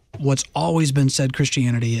of what's always been said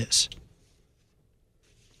Christianity is.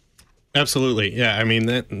 Absolutely. Yeah.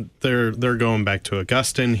 They're going back to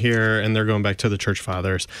Augustine here, and they're going back to the church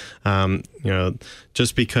fathers.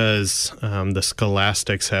 Just because the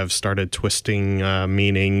scholastics have started twisting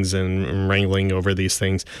meanings and wrangling over these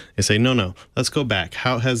things, they say, no, let's go back.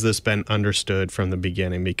 How has this been understood from the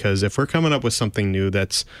beginning? Because if we're coming up with something new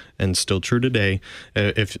and still true today,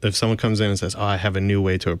 if someone comes in and says, I have a new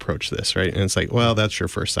way to approach this, right? And it's like, well, that's your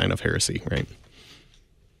first sign of heresy, right?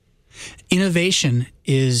 Innovation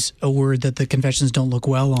is a word that the Confessions don't look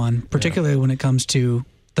well on, particularly when it comes to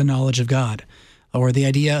the knowledge of God. Or the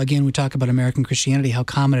idea, again, we talk about American Christianity, how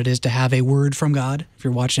common it is to have a word from God, if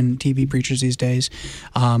you're watching TV preachers these days,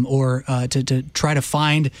 or to try to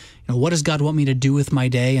find, what does God want me to do with my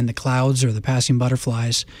day and the clouds or the passing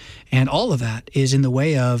butterflies? And all of that is in the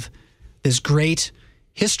way of this great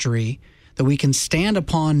history that we can stand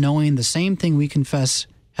upon, knowing the same thing we confess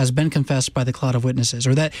has been confessed by the cloud of witnesses,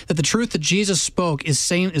 or that the truth that Jesus spoke is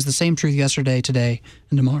the same truth yesterday, today,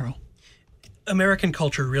 and tomorrow. American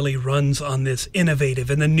culture really runs on this innovative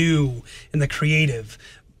and the new and the creative.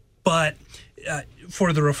 But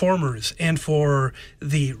for the reformers and for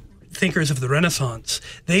the thinkers of the Renaissance,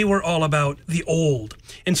 they were all about the old.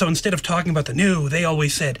 And so instead of talking about the new, they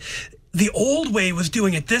always said, the old way was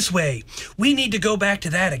doing it this way. We need to go back to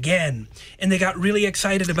that again. And they got really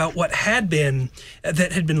excited about what had been,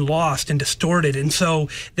 that had been lost and distorted. And so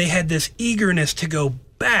they had this eagerness to go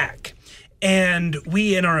back. And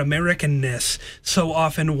we in our Americanness so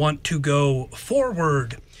often want to go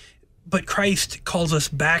forward. but Christ calls us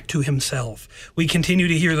back to himself. We continue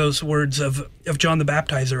to hear those words of John the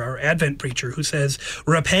Baptizer, our Advent preacher, who says,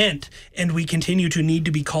 repent, and we continue to need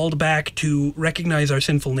to be called back to recognize our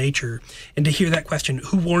sinful nature and to hear that question,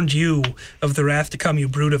 who warned you of the wrath to come, you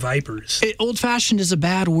brood of vipers? Old-fashioned is a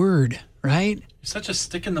bad word, right? You're such a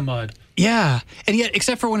stick in the mud. Yeah, and yet,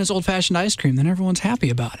 except for when it's old-fashioned ice cream, then everyone's happy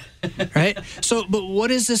about it, right? So, but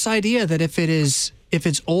what is this idea that if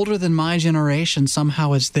it's older than my generation,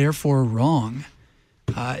 somehow it's therefore wrong?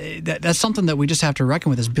 That's something that we just have to reckon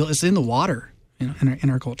with. It's in the water, in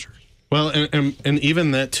our culture. Well, and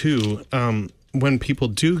even that too. When people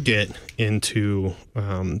do get into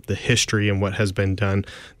the history and what has been done,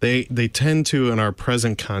 they tend to, in our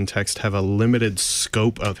present context, have a limited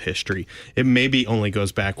scope of history. It maybe only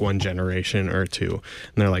goes back one generation or two,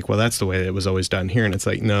 and they're like, "Well, that's the way it was always done here." And it's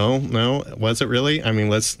like, no, was it really? I mean,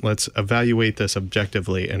 let's evaluate this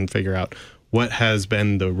objectively and figure out what has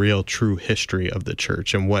been the real, true history of the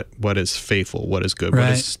church and what is faithful, what is good, what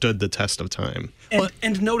has stood the test of time.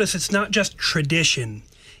 And notice, it's not just tradition.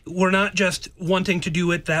 We're not just wanting to do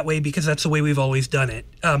it that way because that's the way we've always done it.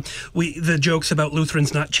 The jokes about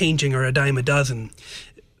Lutherans not changing are a dime a dozen.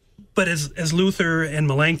 But as Luther and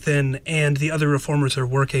Melanchthon and the other reformers are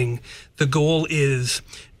working, the goal is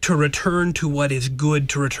to return to what is good,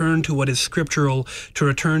 to return to what is scriptural, to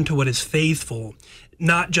return to what is faithful,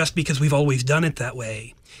 not just because we've always done it that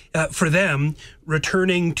way. For them,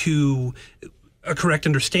 returning to a correct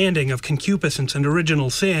understanding of concupiscence and original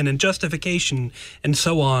sin and justification and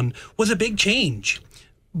so on was a big change,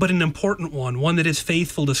 but an important one that is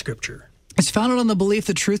faithful to Scripture. It's founded on the belief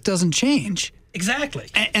that truth doesn't change. Exactly.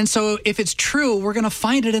 And so if it's true, we're going to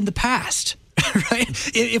find it in the past, right?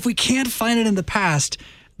 If we can't find it in the past,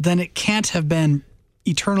 then it can't have been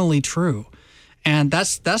eternally true. And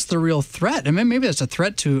that's the real threat. I mean, maybe that's a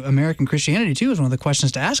threat to American Christianity, too, is one of the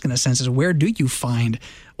questions to ask, in a sense, is where do you find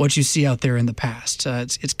what you see out there in the past?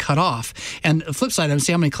 It's cut off. And the flip side, I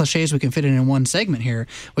see how many cliches we can fit in one segment here.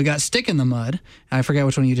 We got stick in the mud. I forget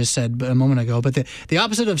which one you just said a moment ago, but the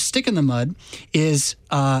opposite of stick in the mud is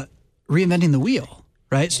reinventing the wheel,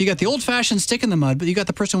 right? So you got the old-fashioned stick in the mud, but you got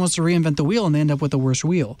the person who wants to reinvent the wheel, and they end up with the worst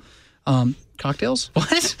wheel. Cocktails?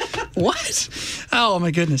 What? Oh,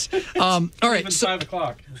 my goodness. All right. So, 5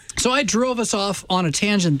 o'clock. So I drove us off on a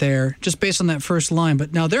tangent there just based on that first line.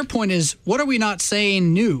 But now their point is, what are we not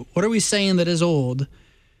saying new? What are we saying that is old?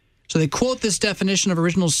 So they quote this definition of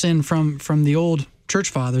original sin from the old church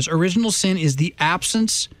fathers. Original sin is the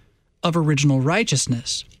absence of original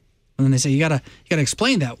righteousness. And then they say, you gotta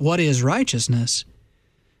explain that. What is righteousness?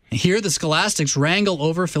 And here the scholastics wrangle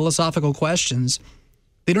over philosophical questions.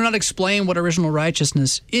 They do not explain what original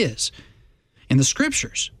righteousness is. In the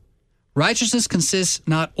Scriptures, righteousness consists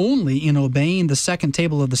not only in obeying the second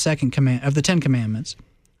table of the Ten Commandments,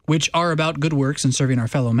 which are about good works and serving our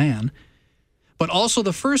fellow man, but also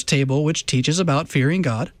the first table, which teaches about fearing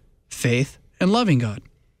God, faith, and loving God.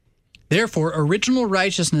 Therefore, original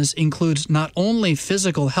righteousness includes not only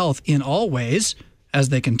physical health in all ways, as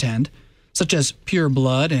they contend, such as pure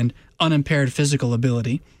blood and unimpaired physical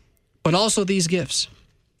ability, but also these gifts: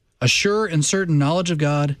 a sure and certain knowledge of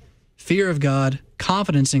God, fear of God,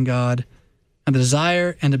 confidence in God, and the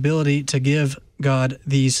desire and ability to give God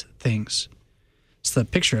these things. It's the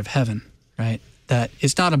picture of heaven, right? That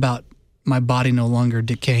it's not about my body no longer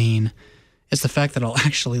decaying. It's the fact that I'll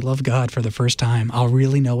actually love God for the first time. I'll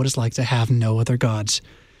really know what it's like to have no other gods,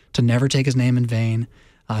 to never take his name in vain,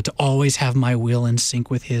 to always have my will in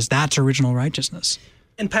sync with his. That's original righteousness.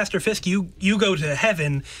 And Pastor Fisk, you go to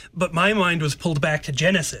heaven, but my mind was pulled back to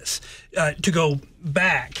Genesis, to go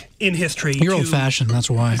back in history. You're old-fashioned, that's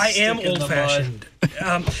why. I am old-fashioned.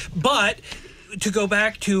 But to go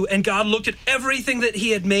back to, and God looked at everything that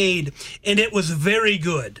he had made, and it was very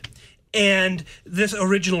good. And this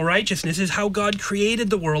original righteousness is how God created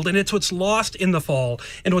the world, and it's what's lost in the fall,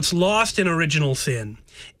 and what's lost in original sin.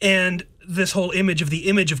 And this whole image of the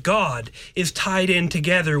image of God is tied in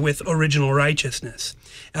together with original righteousness,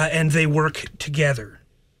 and they work together.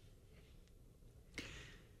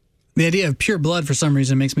 The idea of pure blood, for some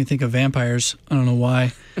reason, makes me think of vampires. I don't know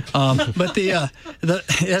why. But it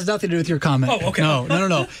has nothing to do with your comment. Oh, okay. No.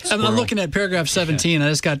 I'm looking at paragraph 17. Yeah. I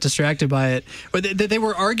just got distracted by it. But they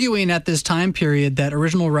were arguing at this time period that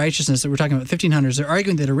original righteousness, that we're talking about 1500s, they're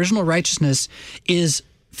arguing that original righteousness is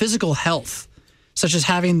physical health, such as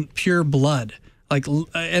having pure blood.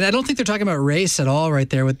 And I don't think they're talking about race at all right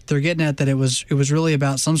there. What they're getting at, that it was really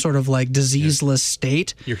about some sort of diseaseless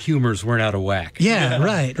state. Your humors weren't out of whack. Yeah.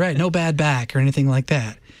 Right. No bad back or anything like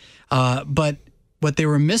that. But what they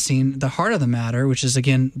were missing, the heart of the matter, which is,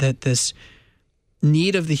 again, that this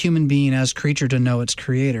need of the human being as creature to know its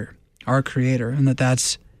creator. our Creator, and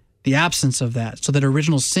that's the absence of that. So that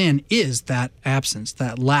original sin is that absence,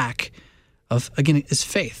 that lack of, again, is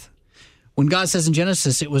faith. When God says in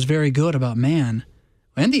Genesis it was very good about man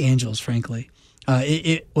and the angels, frankly,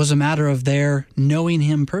 it was a matter of their knowing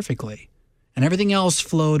him perfectly, and everything else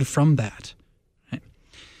flowed from that. Right?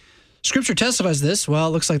 Scripture testifies this. Well,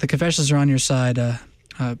 it looks like the confessions are on your side,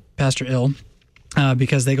 Pastor Ill,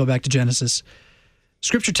 because they go back to Genesis.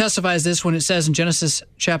 Scripture testifies this when it says in Genesis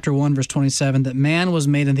chapter 1, verse 27, that man was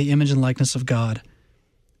made in the image and likeness of God.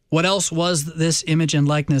 What else was this image and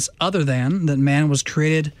likeness other than that man was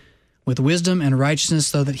created with wisdom and righteousness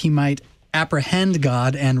so that he might apprehend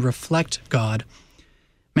God and reflect God?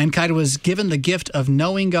 Mankind was given the gift of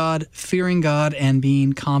knowing God, fearing God, and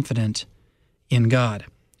being confident in God.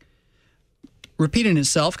 Repeating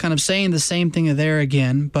itself, kind of saying the same thing there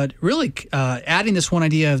again, but really adding this one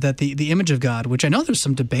idea of that the image of God, which I know there's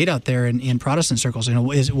some debate out there in Protestant circles,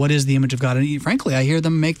 what is the image of God? And frankly, I hear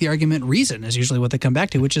them make the argument reason is usually what they come back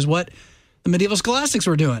to, which is what the medieval scholastics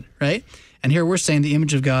were doing, right? And here we're saying the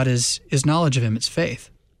image of God is knowledge of him, it's faith.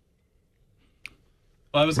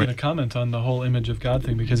 Well, I was going to comment on the whole image of God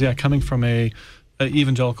thing because, coming from a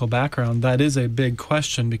evangelical background, that is a big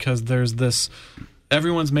question because there's this,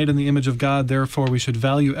 everyone's made in the image of God, therefore we should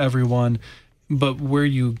value everyone. But where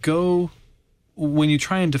you go, when you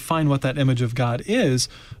try and define what that image of God is,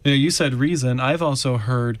 you said reason. I've also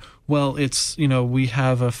heard, well, it's, we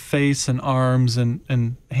have a face and arms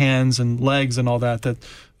and hands and legs and all that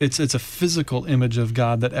it's a physical image of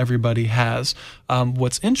God that everybody has.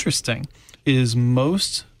 What's interesting is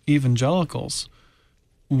most evangelicals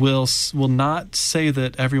will not say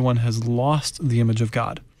that everyone has lost the image of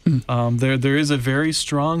God. There is a very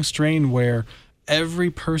strong strain where every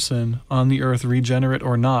person on the earth, regenerate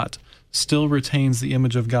or not, still retains the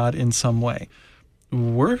image of God in some way.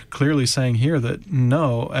 We're clearly saying here that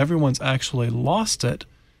no, everyone's actually lost it,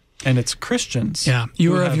 and it's Christians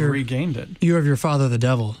who have regained it. You are of your father the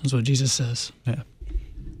devil, is what Jesus says. Yeah.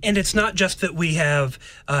 And it's not just that we have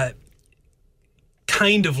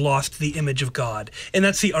kind of lost the image of God. And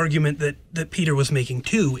that's the argument that Peter was making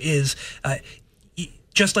too, is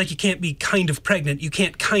just like you can't be kind of pregnant, you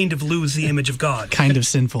can't kind of lose the image of God. Kind of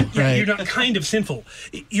sinful, right? You're not kind of sinful.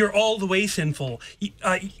 You're all the way sinful.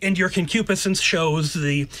 And your concupiscence shows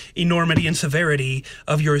the enormity and severity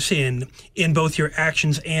of your sin in both your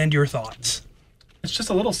actions and your thoughts. It's just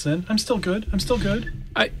a little sin. I'm still good.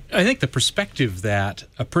 I think the perspective that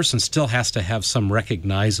a person still has to have some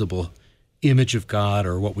recognizable image of God,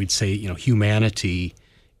 or what we'd say, humanity,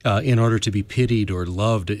 in order to be pitied or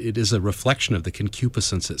loved, it is a reflection of the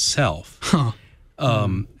concupiscence itself.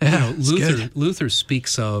 Luther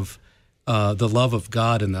speaks of the love of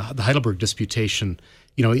God in the Heidelberg Disputation.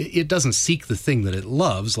 It doesn't seek the thing that it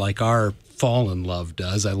loves like our fallen love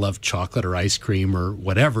does. I love chocolate or ice cream or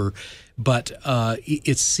whatever, but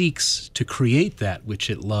it seeks to create that which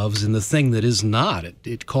it loves in the thing that is not.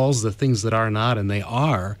 It calls the things that are not, and they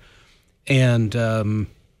are. And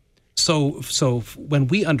so when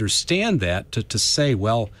we understand that, to say,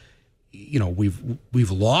 well,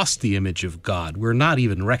 we've lost the image of God. We're not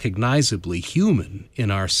even recognizably human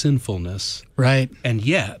in our sinfulness. Right. And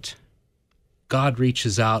yet, God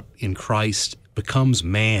reaches out in Christ, becomes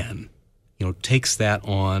man, takes that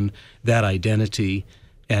on, that identity,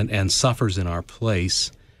 and suffers in our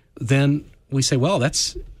place. Then we say, well,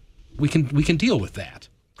 we can deal with that.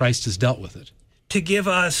 Christ has dealt with it. To give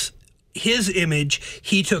us his image,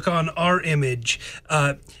 he took on our image,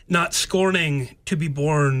 not scorning to be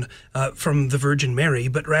born from the Virgin Mary,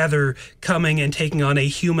 but rather coming and taking on a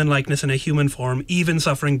human likeness and a human form, even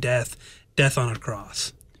suffering death on a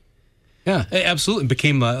cross. Yeah, absolutely.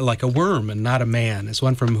 Became like a worm and not a man, as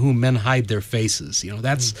one from whom men hide their faces.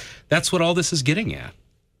 That's what all this is getting at.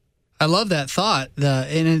 I love that thought,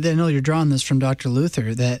 and I know you're drawing this from Dr.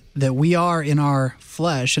 Luther, that we are in our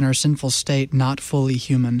flesh, in our sinful state, not fully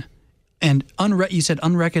human. And you said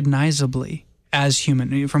unrecognizably as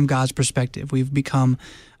human, from God's perspective. We've become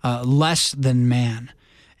less than man.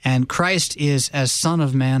 And Christ is, as Son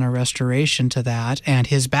of Man, a restoration to that. And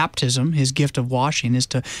his baptism, his gift of washing, is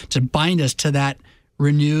to bind us to that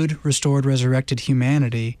renewed, restored, resurrected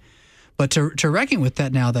humanity. But to reckon with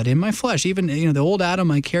that now, that in my flesh, even the old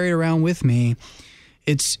Adam I carry around with me,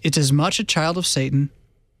 it's as much a child of Satan,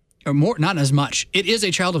 or more, not as much. It is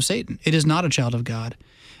a child of Satan. It is not a child of God.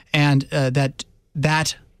 And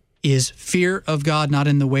that is fear of God, not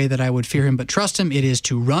in the way that I would fear him, but trust him. It is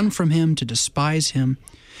to run from him, to despise him.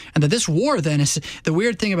 And that this war then is, the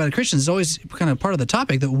weird thing about a Christian is always kind of part of the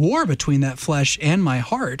topic, that war between that flesh and my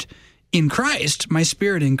heart in Christ, my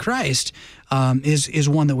spirit in Christ, is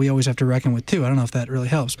one that we always have to reckon with too. I don't know if that really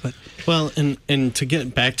helps, but well, and to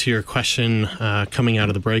get back to your question coming out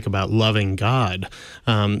of the break about loving God,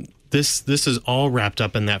 this is all wrapped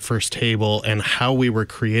up in that first table and how we were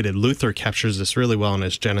created. Luther captures this really well in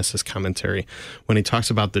his Genesis commentary when he talks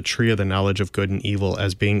about the tree of the knowledge of good and evil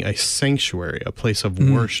as being a sanctuary, a place of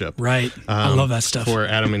worship. Right. I love that stuff. For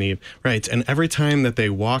Adam and Eve. Right. And every time that they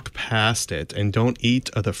walk past it and don't eat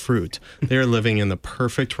of the fruit, they're living in the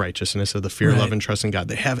perfect righteousness of the fear, love, and trust in God.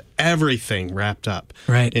 They have everything wrapped up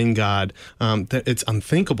in God. That it's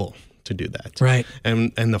unthinkable to do that. Right.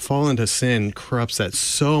 And the fall into sin corrupts that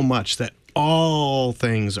so much that all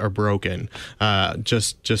things are broken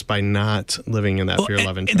just by not living in that fear,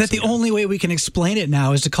 love, and trust. That the only way we can explain it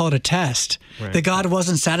now is to call it a test. Right. That God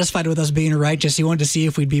wasn't satisfied with us being righteous. He wanted to see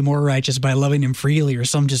if we'd be more righteous by loving him freely or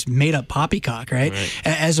some just made-up poppycock, right?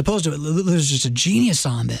 As opposed to, Luther's just a genius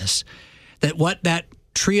on this. That what that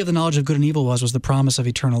tree of the knowledge of good and evil was the promise of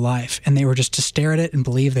eternal life. And they were just to stare at it and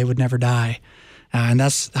believe they would never die. And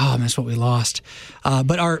that's what we lost.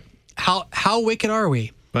 But how wicked are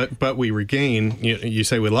we? But we regain. You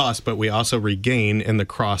say we lost, but we also regain in the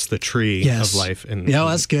cross the tree of life. And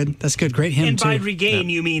that's good. That's good. Great hymn too. And by regain,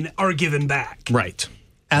 you mean are given back. Right.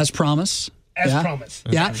 As promise. As promise.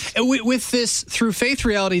 Yeah. And with this through faith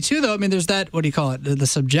reality too, though. I mean, there's that. What do you call it? The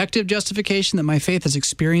subjective justification that my faith has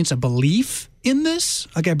experienced a belief in this.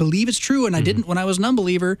 Like I believe it's true, and I didn't when I was an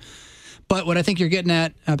unbeliever. But what I think you're getting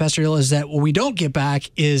at, Pastor Hill, is that what we don't get back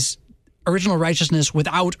is original righteousness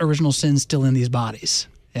without original sin still in these bodies.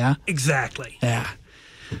 Yeah? Exactly. Yeah.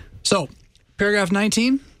 So, paragraph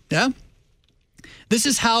 19. Yeah? This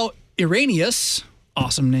is how Irenaeus,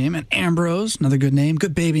 awesome name, and Ambrose, another good name,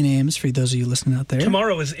 good baby names for those of you listening out there.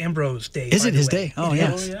 Tomorrow is Ambrose Day. Is it his day? Oh,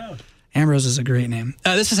 yes. Yeah. Ambrose is a great name.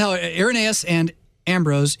 This is how Irenaeus and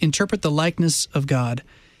Ambrose interpret the likeness of God.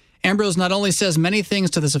 Ambrose not only says many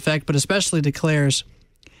things to this effect, but especially declares,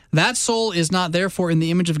 that soul is not therefore in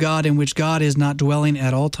the image of God in which God is not dwelling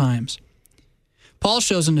at all times. Paul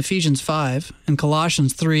shows in Ephesians 5 and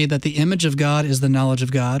Colossians 3 that the image of God is the knowledge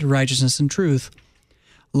of God, righteousness, and truth.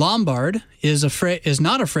 Lombard is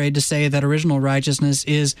not afraid to say that original righteousness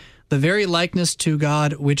is the very likeness to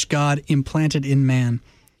God which God implanted in man.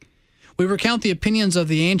 We recount the opinions of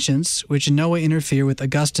the ancients, which in no way interfere with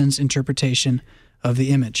Augustine's interpretation of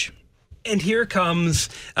the image. And here comes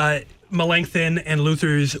Melanchthon and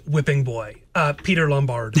Luther's whipping boy, Peter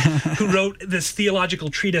Lombard, who wrote this theological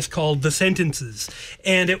treatise called The Sentences,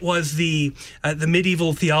 and it was the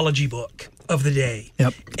medieval theology book of the day.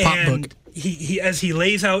 Yep, pop and book. He as he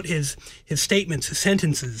lays out his statements, his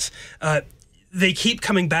sentences, they keep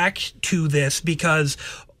coming back to this because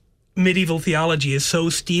medieval theology is so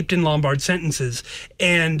steeped in Lombard sentences,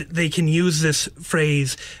 and they can use this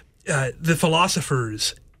phrase, the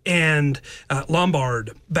philosophers and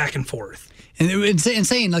Lombard back and forth. And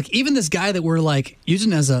saying, like, even this guy that we're, like,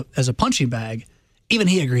 using as a punching bag, even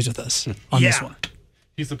he agrees with us on this one.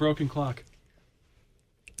 He's the broken clock.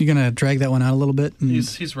 You going to drag that one out a little bit?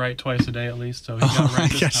 He's right twice a day at least, so he got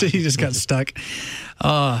right this time. He just got stuck.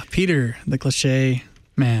 Peter, the cliche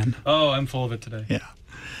man. Oh, I'm full of it today. Yeah.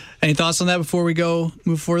 Any thoughts on that before we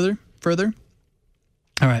move further?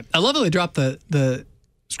 All right. I love how they drop the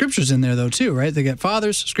scriptures in there, though, too, right? They got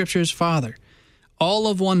fathers, scriptures, father. All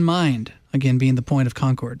of one mind, again, being the point of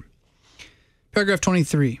concord. Paragraph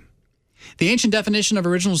 23. The ancient definition of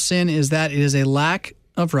original sin is that it is a lack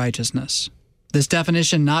of righteousness. This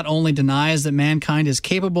definition not only denies that mankind is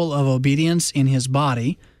capable of obedience in his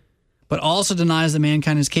body, but also denies that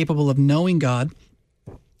mankind is capable of knowing God,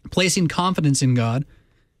 placing confidence in God,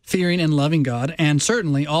 fearing and loving God, and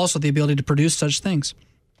certainly also the ability to produce such things.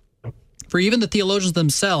 For even the theologians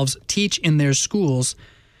themselves teach in their schools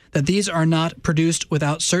that these are not produced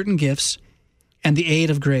without certain gifts and the aid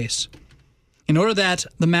of grace. In order that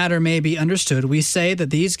the matter may be understood, we say that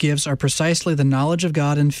these gifts are precisely the knowledge of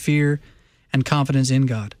God and fear and confidence in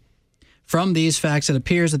God. From these facts, it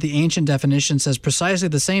appears that the ancient definition says precisely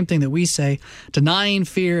the same thing that we say, denying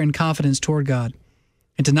fear and confidence toward God.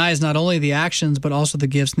 It denies not only the actions, but also the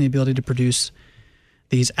gifts and the ability to produce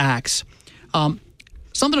these acts.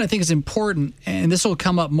 Something I think is important, and this will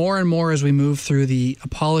come up more and more as we move through the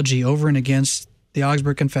apology over and against the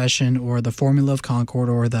Augsburg Confession or the Formula of Concord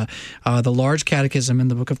or the large catechism in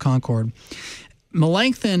the Book of Concord.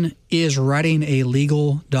 Melanchthon is writing a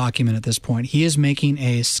legal document at this point. He is making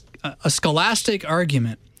a scholastic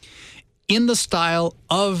argument in the style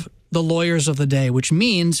of the lawyers of the day, which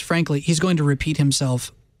means, frankly, he's going to repeat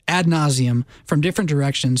himself ad nauseum from different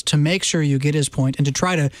directions to make sure you get his point and to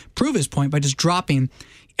try to prove his point by just dropping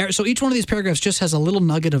So each one of these paragraphs just has a little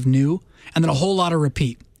nugget of new and then a whole lot of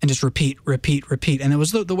repeat. And just repeat. And it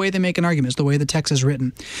was the way they make an argument. It's the way the text is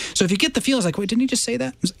written. So if you get the feeling, it's like, wait, didn't he just say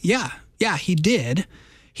that? Yeah, he did.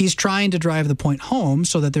 He's trying to drive the point home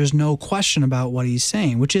so that there's no question about what he's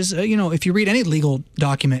saying, which is, if you read any legal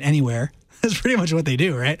document anywhere, that's pretty much what they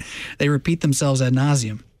do, right? They repeat themselves ad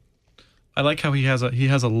nauseum. I like how he has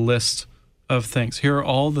a list of things. Here are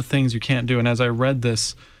all the things you can't do. And as I read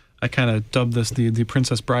this, I kind of dubbed this the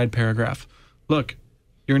Princess Bride paragraph. Look,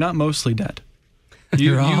 you're not mostly dead.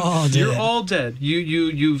 You're all dead.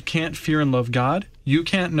 You can't fear and love God. You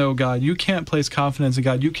can't know God. You can't place confidence in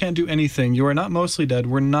God. You can't do anything. You are not mostly dead.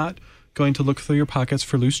 We're not going to look through your pockets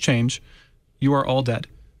for loose change. You are all dead.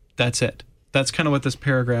 That's it. That's kind of what this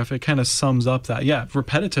paragraph, it kind of sums up that. Yeah,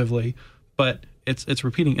 repetitively, but it's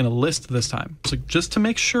repeating in a list this time. So just to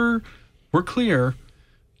make sure we're clear,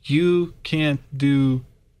 you can't do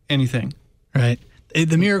anything. Right.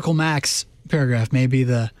 The Miracle Max paragraph may be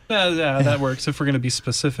the... Yeah, that works if we're going to be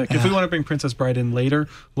specific. If we want to bring Princess Bride in later,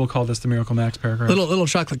 we'll call this the Miracle Max paragraph. Little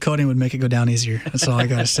chocolate coating would make it go down easier. That's all I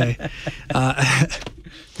got to say.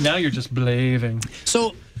 Now you're just blaving.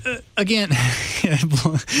 So, again,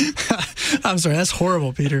 I'm sorry, that's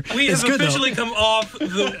horrible, Peter. We have officially come off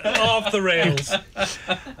the rails.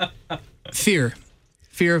 Fear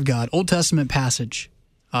of God. Old Testament passage.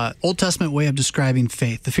 Old Testament way of describing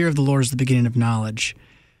faith. The fear of the Lord is the beginning of knowledge.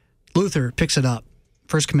 Luther picks it up.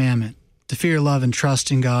 First commandment, to fear, love, and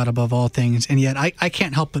trust in God above all things. And yet I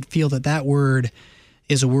can't help but feel that word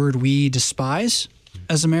is a word we despise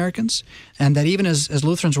as Americans, and that even as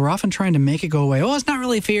Lutherans, we're often trying to make it go away. Oh, it's not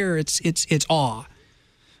really fear, it's awe.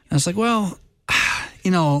 And it's like, well,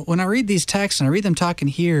 when I read these texts and I read them talking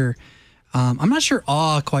here, I'm not sure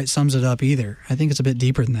awe quite sums it up either. I think it's a bit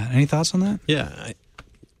deeper than that. Any thoughts on that? Yeah,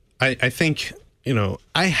 I think,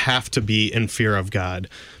 I have to be in fear of God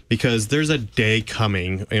because there's a day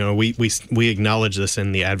coming, we acknowledge this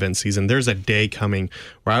in the Advent season. There's a day coming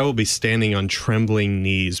where I will be standing on trembling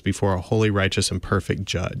knees before a holy, righteous, and perfect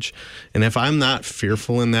judge. And if I'm not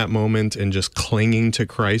fearful in that moment and just clinging to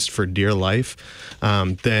Christ for dear life,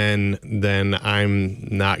 then I'm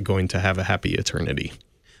not going to have a happy eternity.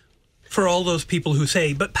 For all those people who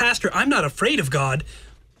say, but Pastor, I'm not afraid of God,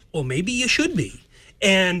 well, maybe you should be.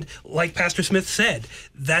 And like Pastor Smith said,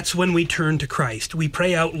 that's when we turn to Christ. We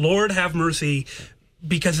pray out, Lord, have mercy,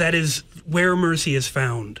 because that is where mercy is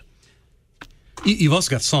found. You've also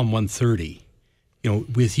got Psalm 130.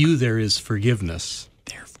 With you there is forgiveness,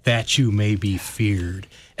 that you may be feared.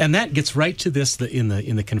 And that gets right to this. In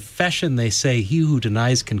the confession, they say, he who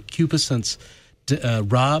denies concupiscence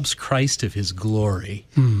robs Christ of his glory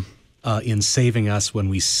in saving us. When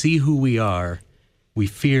we see who we are, we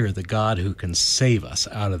fear the God who can save us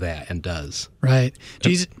out of that, and does. Right.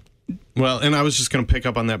 Jesus. Well, and I was just going to pick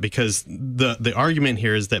up on that because the argument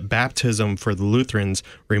here is that baptism for the Lutherans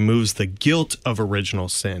removes the guilt of original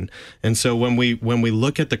sin. And so when we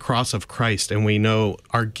look at the cross of Christ and we know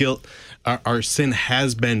our guilt, our sin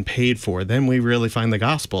has been paid for, then we really find the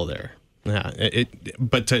gospel there. Yeah,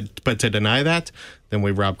 but to deny that, then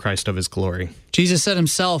we rob Christ of his glory. Jesus said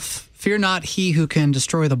himself, fear not he who can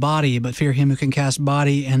destroy the body, but fear him who can cast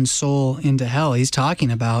body and soul into hell. He's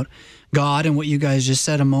talking about God and what you guys just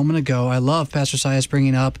said a moment ago. I love Pastor Sias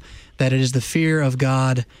bringing up that it is the fear of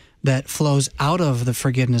God that flows out of the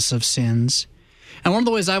forgiveness of sins. And one of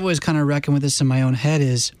the ways I've always kind of reckoned with this in my own head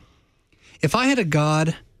is, if I had a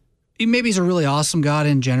God, maybe he's a really awesome God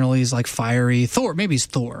in general, he's like fiery, Thor, maybe he's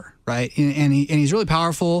Thor, right? And he's really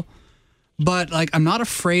powerful, but like I'm not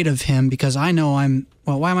afraid of him because I know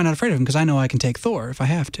why am I not afraid of him? Because I know I can take Thor if I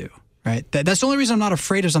have to, right? That's the only reason I'm not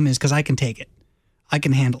afraid of something is because I can take it. I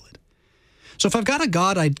can handle it. So if I've got a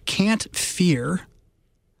God I can't fear,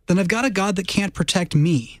 then I've got a God that can't protect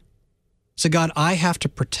me. It's a God I have to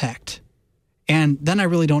protect. And then I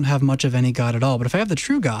really don't have much of any God at all. But if I have the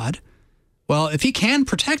true God, well, if he can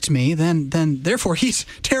protect me, then therefore he's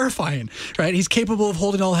terrifying, right? He's capable of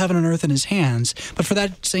holding all heaven and earth in his hands. But for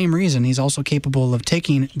that same reason, he's also capable of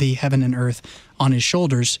taking the heaven and earth on his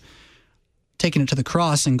shoulders, taking it to the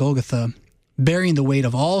cross in Golgotha, bearing the weight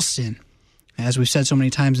of all sin, as we've said so many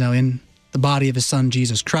times now, in the body of his son,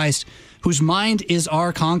 Jesus Christ, whose mind is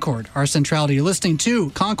our concord, our centrality. You're listening to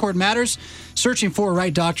Concord Matters, searching for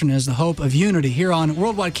right doctrine as the hope of unity here on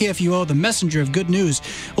Worldwide KFUO, the messenger of good news.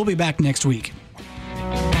 We'll be back next week.